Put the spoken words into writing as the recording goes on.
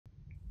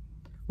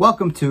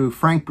Welcome to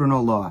Frank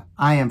Bruno Law.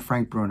 I am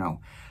Frank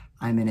Bruno.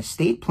 I'm an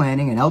estate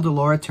planning and elder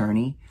law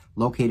attorney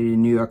located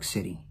in New York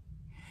City.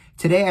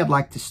 Today I'd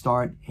like to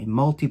start a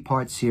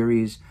multi-part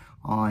series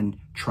on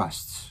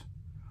trusts.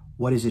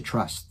 What is a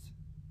trust?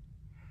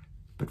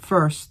 But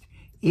first,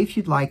 if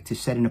you'd like to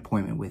set an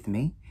appointment with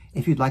me,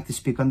 if you'd like to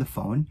speak on the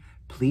phone,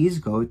 please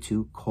go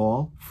to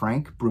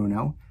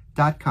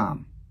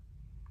callfrankbruno.com.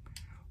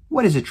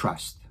 What is a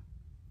trust?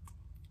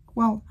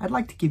 Well, I'd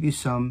like to give you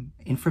some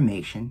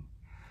information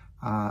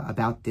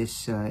about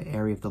this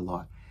area of the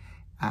law.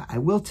 I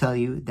will tell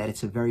you that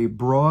it's a very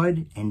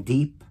broad and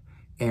deep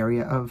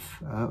area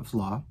of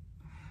law.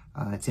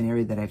 It's an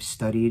area that I've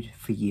studied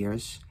for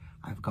years.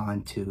 I've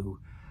gone to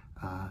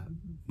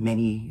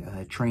many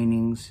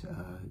trainings,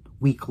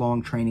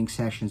 week-long training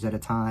sessions at a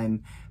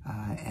time,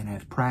 and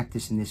I've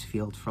practiced in this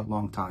field for a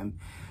long time.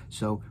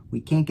 So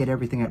we can't get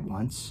everything at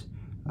once,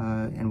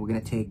 and we're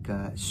going to take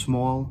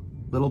small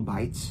little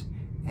bites,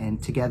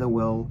 and together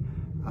we'll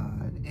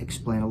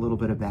explain a little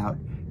bit about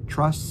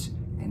trusts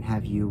and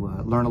have you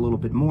learn a little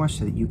bit more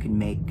so that you can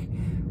make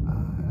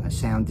a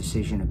sound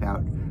decision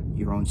about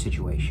your own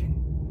situation.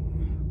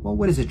 Well,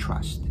 what is a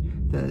trust?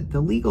 The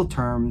legal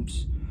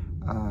terms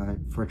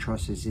for a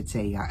trust is it's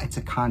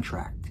a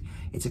contract.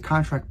 It's a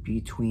contract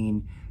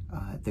between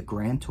the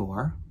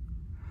grantor,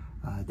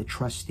 the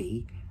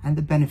trustee, and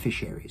the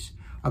beneficiaries.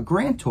 A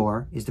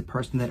grantor is the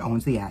person that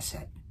owns the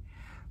asset.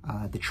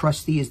 The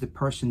trustee is the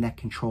person that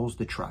controls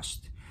the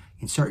trust.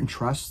 In certain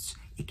trusts,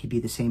 it could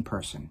be the same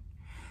person.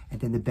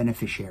 And then the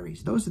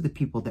beneficiaries. Those are the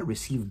people that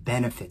receive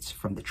benefits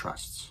from the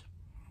trusts.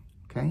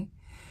 Okay?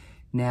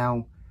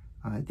 Now,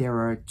 there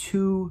are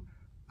two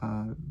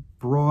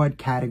broad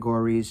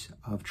categories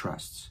of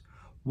trusts.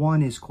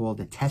 One is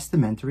called a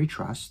testamentary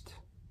trust,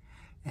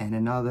 and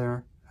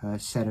another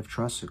set of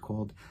trusts are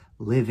called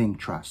living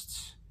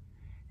trusts.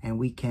 And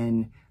we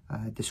can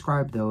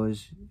describe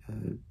those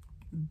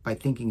by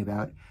thinking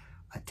about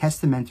a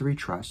testamentary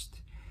trust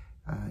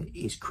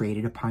is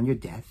created upon your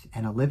death,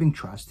 and a living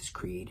trust is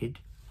created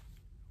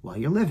while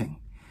you're living.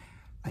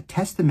 A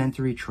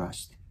testamentary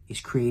trust is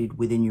created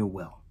within your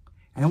will.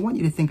 And I want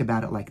you to think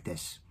about it like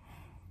this.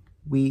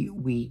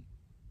 We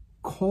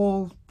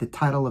call the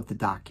title of the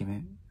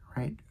document,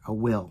 right, a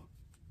will.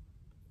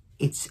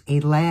 It's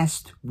a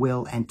last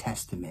will and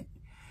testament.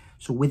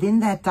 So within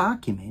that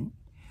document,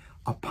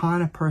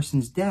 upon a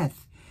person's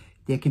death,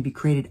 there can be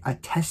created a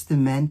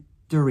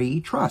testamentary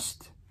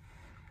trust.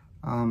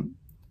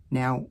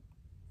 Now,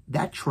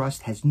 that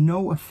trust has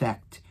no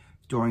effect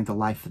during the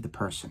life of the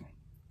person.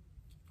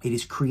 It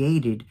is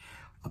created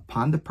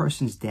upon the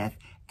person's death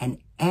and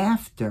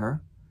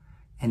after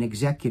an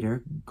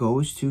executor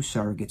goes to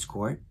surrogate's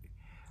court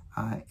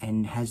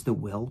and has the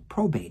will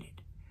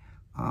probated.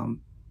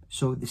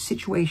 So the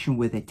situation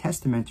with a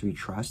testamentary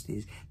trust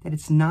is that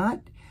it's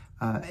not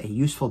a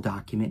useful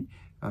document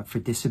for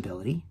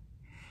disability,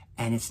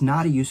 and it's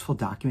not a useful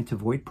document to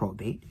avoid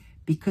probate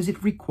because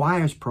it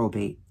requires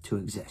probate to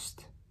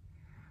exist.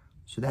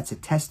 So that's a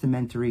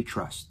testamentary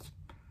trust.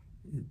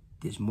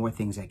 There's more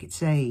things I could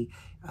say.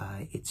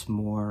 It's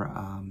more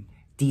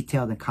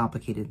detailed and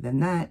complicated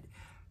than that.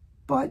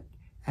 But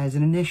as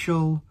an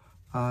initial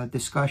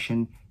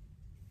discussion,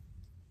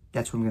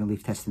 that's where I'm going to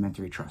leave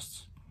testamentary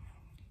trusts.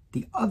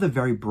 The other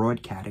very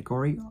broad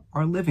category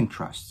are living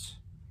trusts.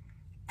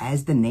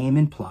 As the name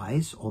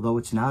implies, although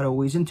it's not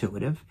always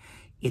intuitive,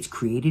 it's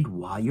created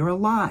while you're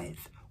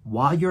alive.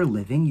 While you're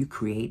living, you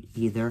create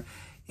either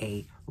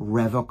a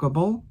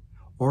revocable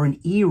or an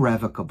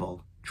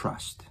irrevocable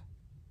trust.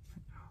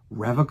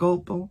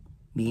 Revocable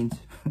means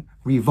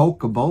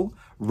revocable.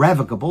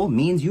 Revocable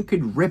means you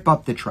could rip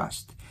up the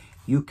trust.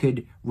 You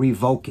could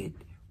revoke it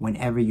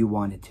whenever you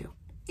wanted to,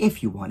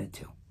 if you wanted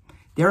to.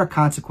 There are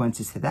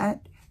consequences to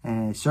that,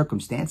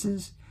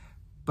 circumstances,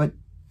 but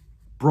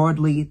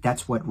broadly,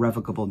 that's what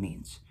revocable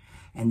means.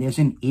 And there's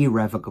an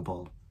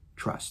irrevocable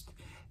trust.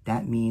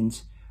 That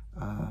means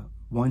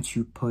once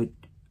you put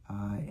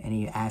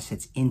any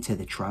assets into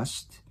the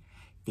trust,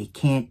 they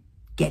can't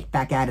get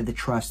back out of the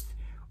trust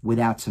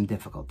without some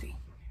difficulty,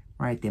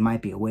 right? There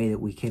might be a way that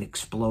we could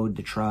explode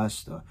the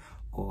trust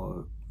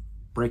or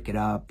break it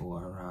up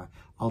or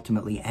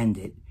ultimately end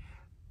it.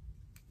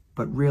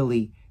 But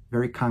really,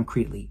 very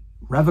concretely,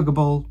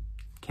 revocable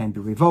can be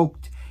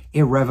revoked.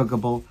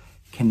 Irrevocable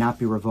cannot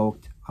be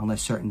revoked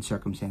unless certain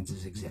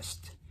circumstances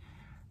exist.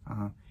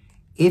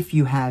 If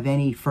you have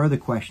any further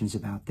questions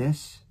about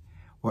this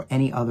or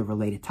any other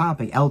related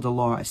topic, elder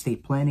law,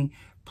 estate planning,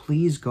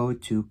 please go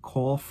to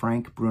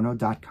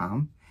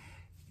callfrankbruno.com.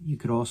 You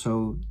could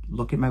also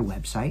look at my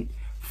website,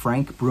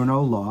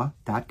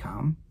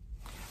 frankbrunolaw.com.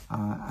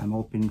 I'm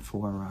open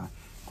for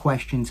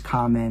questions,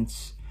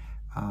 comments,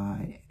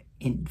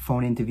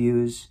 phone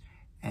interviews,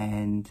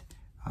 and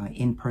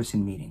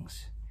in-person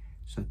meetings.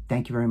 So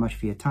thank you very much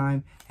for your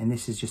time. And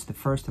this is just the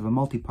first of a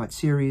multi-part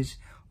series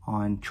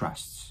on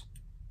trusts.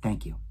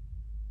 Thank you.